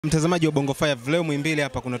Mtazamaji wa Bongo 5 leo Muhimbili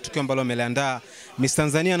hapa kuna tukio ambalo ameliandaa Miss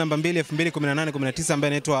Tanzania namba 2 2018-19 ambaye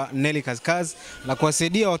anaitwa Nelly la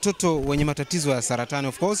kuwasaidia watoto wenye matatizo ya saratani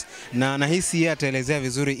of course, na nahisi yeye ataelezea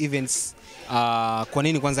vizuri events kwa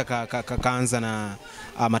nini kwanza kaanza na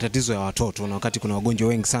matatizo ya watoto na wakati kuna wagonjwa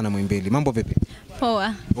wengi sana Muhimbili. Mambo vipi?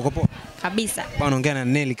 Poa. Uko poa? Kabisa. Bwana ongea na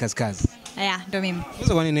Nelly Ndo mimi.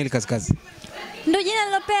 Sasa kwa nini Nelly Ndo jina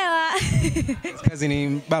nilopewa.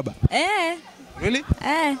 ni baba? Really?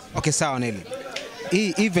 Okay, sawa Nelly.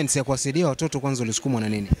 Hii events ya kuwasaidia watoto kwanza ulisukumwa na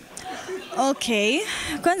nini? Okay.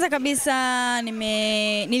 Kwanza kabisa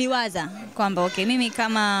niliwaza kwamba mimi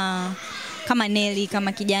kama Nelly,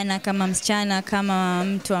 kama kijana, kama msichana, kama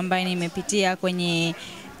mtu ambaye nimepitia kwenye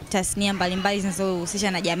tasnia mbalimbali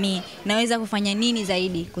zinazohusisha na jamii, naweza kufanya nini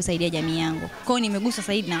zaidi kusaidia jamii yangu. Kwa hiyo nimeguswa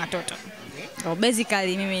zaidi na watoto. So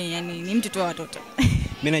basically mimi ni mtu tu wa watoto.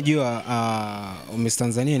 Mimi najua Miss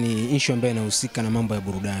Tanzania ni issue ambayo inahusika na mambo ya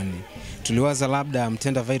burudani. Tuliwaza labda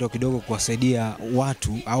mtenda viral kidogo kuwasaidia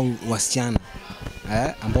watu au wasichana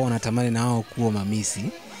ambao wanatamani na wao kuwa mamisi,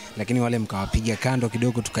 lakini wale mkawapiga kando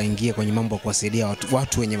kidogo tukaingia kwenye mambo ya kuwasaidia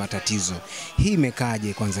watu wenye matatizo. Hii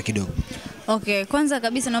imekaaje kwanza kidogo? Okay, kwanza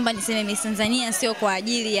kabisa naomba niseme Miss Tanzania sio kwa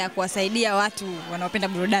ajili ya kuwasaidia watu wanaopenda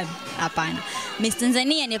burudani. Hapana. Miss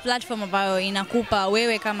Tanzania ni platform ambayo inakupa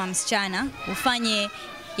wewe kama msichana ufanye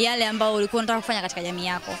yale ambao ulikuwa unataka kufanya katika jamii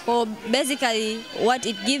yako. Kwa basically what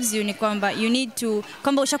it gives you ni kwamba you need to,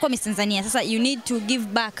 kwamba ushakuwa Miss Tanzania, sasa you need to give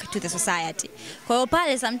back to the society. Kwa hiyo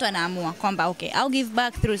pale sasa mtu anaamua kwamba okay, I'll give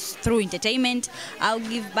back through entertainment, I'll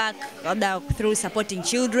give back through supporting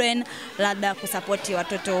children, labda kusupport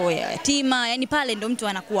watoto yatima. Yani pale ndo mtu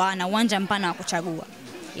anakuwa na uwanja mpana wa kuchagua.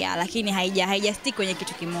 Lakini haija stick kwenye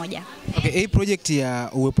kitu kimoja. Okay, hii project ya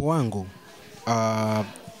uwepo wangu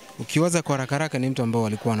ukiwaza kwa haraka ni mtu ambao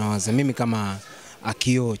walikuwa wanawaza mimi kama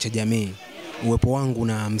akio cha jamii, uwepo wangu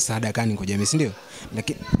na msaada gani kwa jamii, si ndio?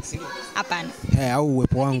 Lakini hapana. Au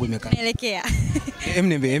uwepo wangu imekaa. Naelekea.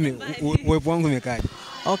 Uwepo wangu imekaaje?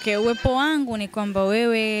 Okay, uwepo wangu ni kwamba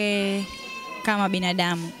wewe kama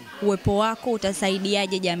binadamu, uwepo wako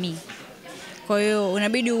utasaidiaje jamii? Kwa hiyo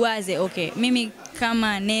unabidi uwaze, okay, mimi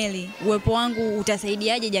kama Nelly, uwepo wangu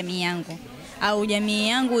utasaidiaje jamii yangu? Au jamii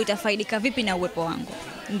yangu itafaidika vipi na uwepo wangu?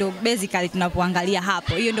 Ndo basically tunapoangalia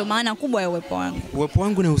hapo. Hiyo ndo maana kubwa ya uwepo wangu. Uwepo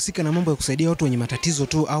wangu unahusika na mambo ya kusaidia watu wenye matatizo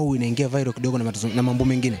tu au inaingia viral kidogo na mambo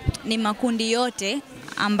mengine? Ni makundi yote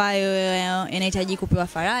ambayo yanahitaji kupewa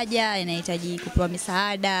faraja, yanahitaji kupewa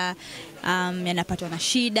misaada, yanapatwa na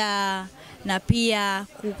shida, na pia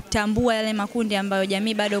kutambua yale makundi ambayo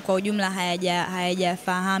jamii bado kwa ujumla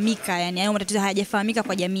hayajafahamika, yani hayo matatizo hayajafahamika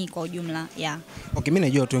kwa jamii kwa ujumla. Okay, mimi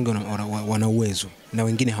najua watu wengi wana uwezo na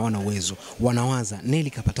wengine hawana uwezo. Wanawaza Nelly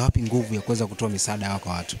kapata wapi nguvu ya kuweza kutoa misaada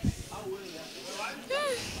kwa watu?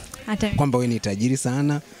 Kwamba wewe ni tajiri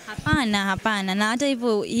sana? Hapana. Na hata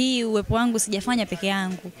hivyo hii uwepo wangu sijafanya peke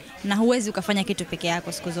yangu. Na huwezi ukafanya kitu peke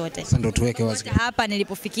yako siku zote. Sasa ndio tuweke wazi. Hapa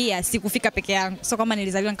nilipofikia sikufika peke yangu. Sio kama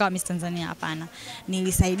nilizaliwa nikawa Miss Tanzania, hapana.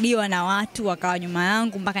 Nilisaidiwa na watu wakawa nyuma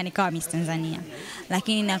yangu mpaka nikawa Miss Tanzania.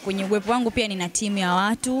 Lakini na kwenye uwepo wangu pia nina timu ya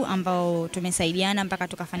watu ambao tumesaidiana mpaka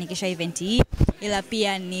tukafanikisha event hii. Ila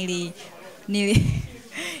pia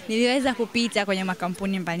niliweza kupita kwenye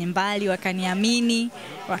makampuni mbalimbali, wakaniamini,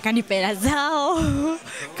 wakanipa hela zao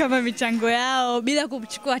kama michango yao bila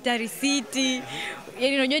kuchukua hata risiti.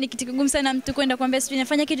 Yani unajua ni kitu kigumu sana mtu kwenda kuambia sisi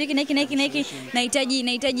tunafanya kitu hiki na hiki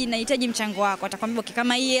nahitaji mchango wako. Atakwambia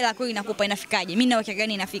kama hii hela kweli inakupa inafikaje? Mimi na wake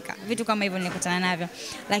gani inafika? Vitu kama hivyo nilikutana navyo.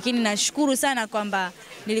 Lakini nashukuru sana kwamba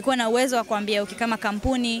nilikuwa na uwezo wa kuambia kama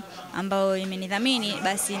kampuni ambao imenidhamini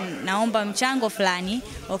basi naomba mchango fulani.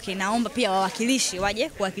 Naomba pia wawakilishi waje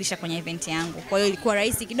kuwakilisha kwenye event yangu. Kwa hiyo ilikuwa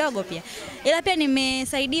rahisi kidogo pia. Ila pia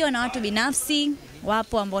nimesaidiwa na watu binafsi.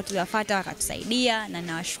 Wapo ambao tuliwafuata wakatusaidia na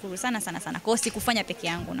nawashukuru sana. Kwa hiyo sikufanya peke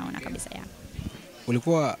yangu, naona kabisa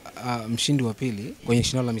Ulikuwa mshindi wa pili kwenye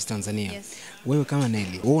shindano la Miss Tanzania. Yes. Wewe kama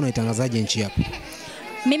Nelly, wewe unaitangazaje nchi yako?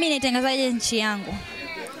 Mimi naitangazaje nchi yangu?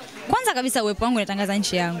 Kwanza kabisa uwepo wangu natangaza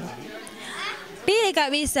nchi yangu. Pili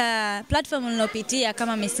kabisa platform nilopitia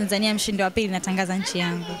kama Miss Tanzania mshindi wa pili natangaza nchi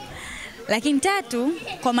yangu. Lakini tatu,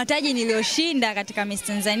 kwa mataji niliyoshinda katika Miss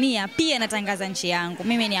Tanzania pia natangaza nchi yangu.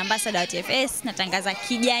 Mimi ni ambassador wa TFS, natangaza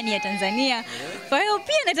kijani ya Tanzania. Kwa hiyo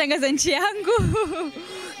pia natangaza nchi yangu.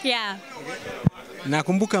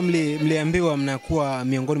 Nakumbuka mliambiwa mnakuwa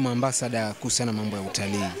miongoni mwa ambassador kuhusiana mambo ya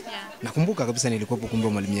utalii. Nakumbuka kabisa nilikuwa kumbe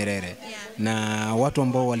Mwalimu Nyerere. Na watu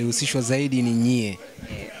ambao walihusishwa zaidi ni nyie.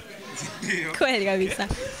 Kweli kabisa.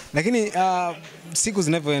 Lakini siku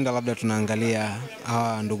zinavyoenda labda tunaangalia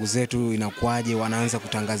ndugu zetu inakuaje, wanaanza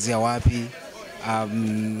kutangazia wapi?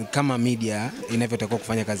 kama media inavyotakiwa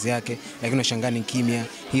kufanya kazi yake, lakini unashangaa ni kimya.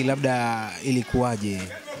 Hii labda ilikuwaje?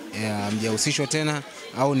 Mjahusishwa tena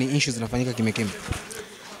au ni issues zinafanyika kimya?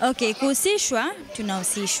 Okay, kuhusishwa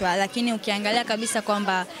tunahusishwa, lakini ukiangalia kabisa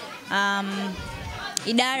kwamba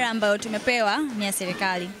idara ambayo tumepewa ni ya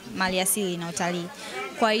serikali, maliasili na utalii.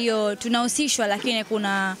 Kwa hiyo tunahusishwa, lakini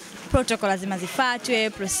kuna protocol lazima zifuatwe,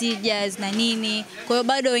 procedures na nini. Kwa hiyo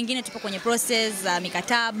bado wengine tupo kwenye process za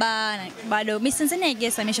mikataba, na bado Miss Tanzania I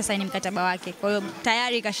guess amesha saini mkataba wake. Kwa hiyo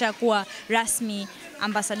tayari kashakuwa rasmi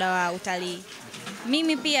ambassador wa utalii.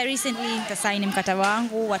 Mimi pia recently nitasaini mkataba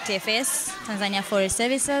wangu wa TFS, Tanzania Forest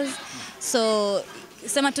Services. So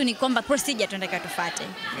sema tu ni kwamba procedure tunataka tufuate.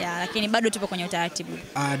 Lakini bado tupo kwenye utaratibu.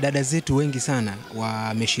 Dada zetu wengi sana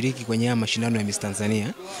wameshiriki kwenye mashindano ya Miss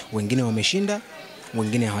Tanzania. Wengine wameshinda,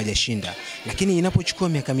 wengine hawajashinda. Lakini inapochukua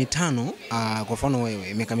miaka 5, kwa mfano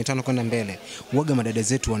wewe, miaka 5 kwenda mbele, huaga madada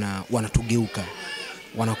zetu wanatugeuka.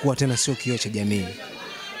 Wanakuwa tena sio kioo cha jamii.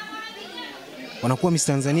 Wanakuwa Miss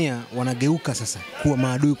Tanzania wanageuka sasa kuwa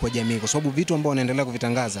maadui kwa jamii, kwa sababu vitu ambao wanaendelea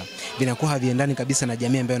kuvitangaza vinakuwa haviendani kabisa na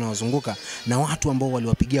jamii ambayo inawazunguka na watu ambao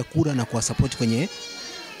waliwapigia kura na kuwasupport kwenye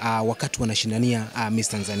wakati wanashindania Miss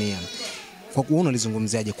Tanzania. Kwa kuona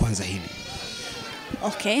ulizungumziaje kwanza hili?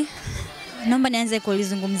 Okay. Naomba nianze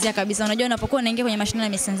kulizungumzia kabisa. Unajua unapokuwa unaingia kwenye mashindano ya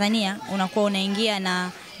Miss Tanzania, unakuwa unaingia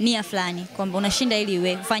na nia fulani kwamba unashinda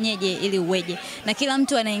ili ufanyeje ili uweje. Na kila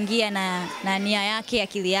mtu anaingia na nia yake,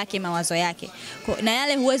 akili yake, mawazo yake. Na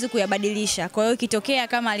yale huwezi kuyabadilisha. Kwa hiyo ikitokea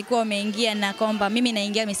kama alikuwa umeingia na kwamba mimi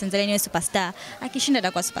naingia Miss Tanzania niwe superstar, akishinda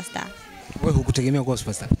atakuwa superstar. Wewe hukutegemea kuwa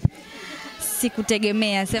superstar?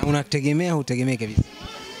 Sikutegemea. Unategemea hutegemei kabisa?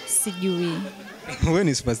 Sijui. Wewe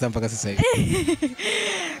ni superstar mpaka sasa hivi?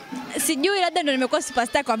 Sijui, labda ndo nimekuwa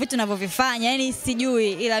superstar kwa vitu ninavyovifanya, yani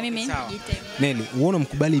sijui, ila mimi nijitema. Nelly, uone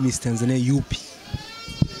mkubali Miss Tanzania yupi?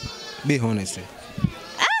 Be honest.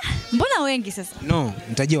 Mbona wengi sasa? No,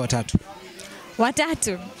 nitajie watatu.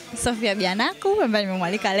 Watatu. Sofia Bihanaku ambaye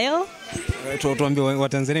nimemwalika leo. Tuambie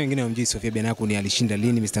Watanzania wengine wamjui Sofia Bihanaku ni alishinda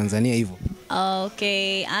lini Miss Tanzania hivyo?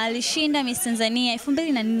 Okay, alishinda Miss Tanzania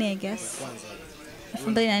 2004 I guess.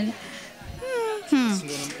 2004.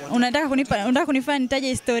 Unataka kunifanya nitaje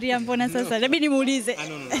historia mbona sasa? Labda nimuulize.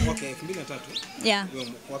 No. Okay, 2003. Yeah.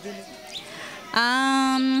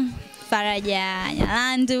 Faraja,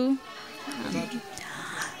 Nyalandu.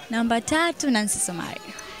 Namba 3 Sumari.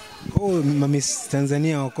 Miss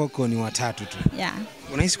Tanzania wakoko ni watatu tu. Yeah.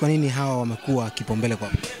 Unahisi kwa nini hawa wamekuwa kipaumbele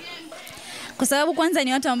kwa? Kwa sababu kwanza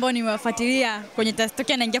ni watu ambao nimewafuatilia kwenye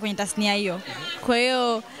tokea naingia kwenye tasnia hiyo. Kwa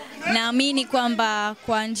hiyo naamini kwamba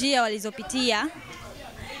kwa njia walizopitia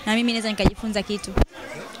na mimi naweza nikajifunza kitu.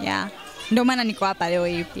 Ndio maana niko hapa leo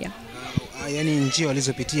hii pia. Yaani njia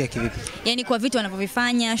walizopitia kivipi? Yaani kwa vitu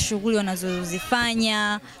wanavyovifanya, shughuli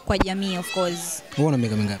wanazozifanya kwa jamii of course. Wewe una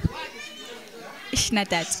miaka mingapi?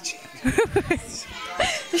 23.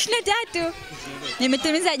 23.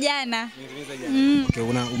 Nimetimiza jana. Okay,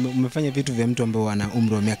 umefanya vitu vya mtu ambaye ana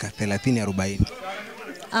umri wa miaka 30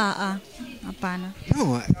 40. Hapana.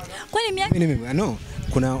 No. Kwani miaka? No.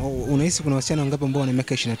 Unahisi kuna wasichana wangapi ambao wana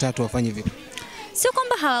miaka 23 wafanye vipi? Sio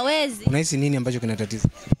kwamba hawawezi. Unahisi nini ambacho kinatatiza?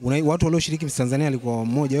 Watu walioshiriki Miss Tanzania walikuwa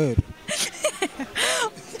mmoja wewe?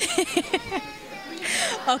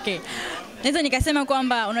 Okay. Naweza nikasema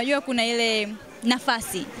kwamba unajua kuna ile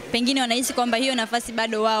nafasi. Pengine wanahisi kwamba hiyo nafasi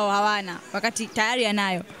bado wao hawana wakati tayari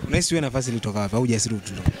anayo. Unahisi wewe nafasi ilitoka wapi au ujasiri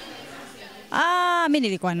utoka? Mimi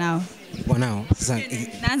nilikuwa nao. Nao. Sasa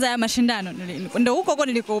naanza ya mashindano ndio huko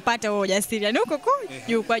nilikopata huo ujasiri. Yaani huko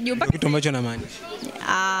juu kwa juu mpaka kitu ambacho namaanisha.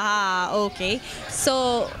 Okay.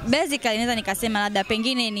 So basically naweza nikasema labda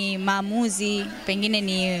pengine ni maamuzi, pengine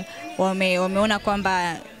ni wameona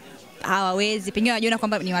kwamba hawawezi, pengine wanajiona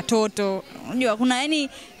kwamba ni watoto. Unajua kuna yani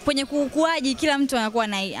kwenye kukuaji kila mtu anakuwa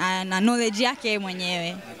na knowledge yake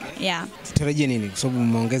mwenyewe. Tutarajie nini? Kwa sababu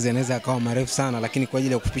maongezi yanaweza akawa marefu sana, lakini kwa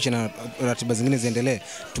ajili ya kupitisha na ratiba zingine ziendelee,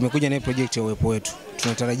 tumekuja na project ya uwepo wetu.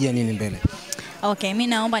 Tunatarajia nini mbele? Okay, mimi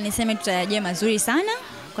naomba niseme tutarajia mazuri sana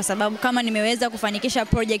kwa sababu kama nimeweza kufanikisha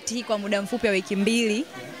project hii kwa muda mfupi wa wiki 2,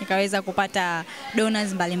 nikaweza kupata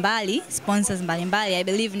donors mbalimbali, sponsors mbalimbali. I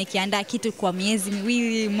believe nikiandaa kitu kwa miezi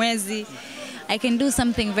 2, mwezi, I can do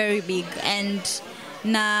something very big and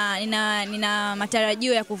nina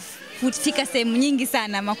matarajio ya kufika sehemu nyingi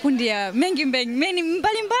sana, makundi ya mengi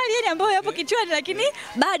mbalimbali yani ambayo yapo kichwani lakini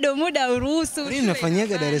bado muda uruhusu. Nini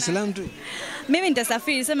unafanyaga Dar es Salaam tu? Mimi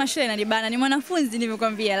nitasafiri, sema shule inanibana, ni mwanafunzi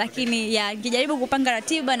nimekwambia, lakini nikijaribu kupanga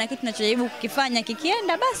ratiba na kitu tunachojaribu kukifanya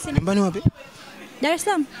kikienda basi. Nyumbani wapi? Dar es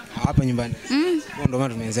Salaam. Hapa nyumbani. Ndio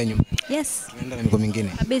maana tumeanza nyumba. Yes. Tunaenda na mikoa mingine.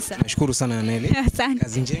 Kabisa. Nashukuru sana Nelly. Asante.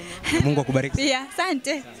 Kazi njema. Mungu akubariki.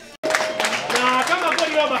 Asante.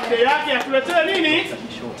 leo birthday yake atuletee nini?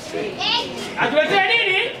 Atuletee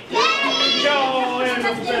nini? Njoo wewe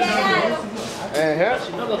unakupenda.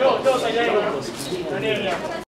 Njoo sasa.